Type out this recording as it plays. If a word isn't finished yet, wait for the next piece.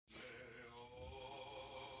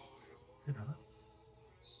it on?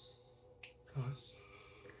 It's on.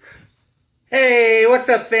 Hey, what's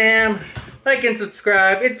up, fam? Like and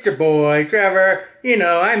subscribe. It's your boy, Trevor. You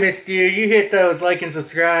know, I missed you. You hit those like and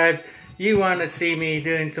subscribes. You want to see me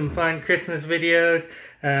doing some fun Christmas videos.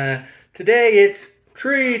 Today it's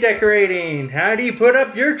tree decorating. How do you put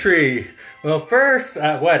up your tree? Well, first,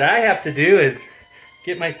 what I have to do is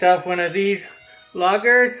get myself one of these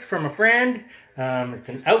lagers from a friend. It's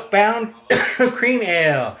an Outbound cream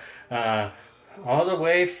ale. All the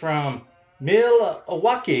way from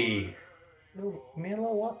Milwaukee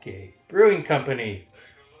Brewing Company.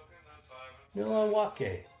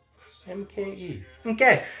 Milwaukee. MKE.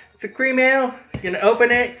 Okay, it's a cream ale. You're gonna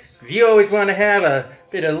open it, because you always want to have a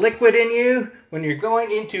bit of liquid in you when you're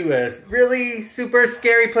going into a really super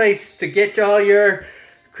scary place to get all your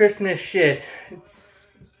Christmas shit. It's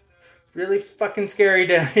really fucking scary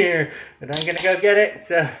down here, but I'm gonna go get it.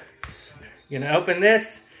 So, you're gonna open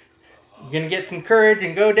this. You're gonna get some courage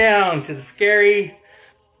and go down to the scary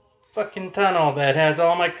fucking tunnel that has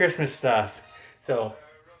all my Christmas stuff. So,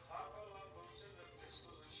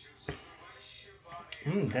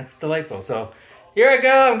 that's delightful. So, here I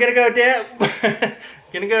go. I'm gonna go down.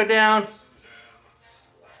 Gonna go down.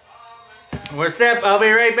 What's up? I'll be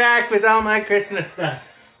right back with all my Christmas stuff.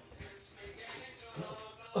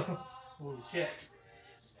 Holy shit.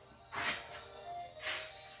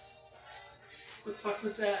 What the fuck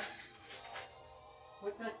was that?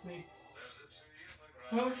 What touched me?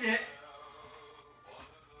 Oh shit.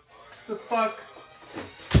 The fuck?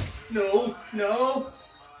 No, no.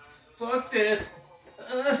 Fuck this.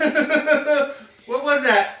 What was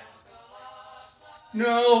that?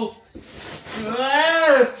 No.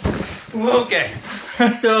 Okay.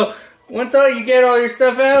 So, once you get all your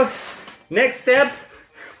stuff out, next step,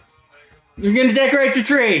 you're gonna decorate your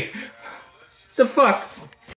tree. The fuck?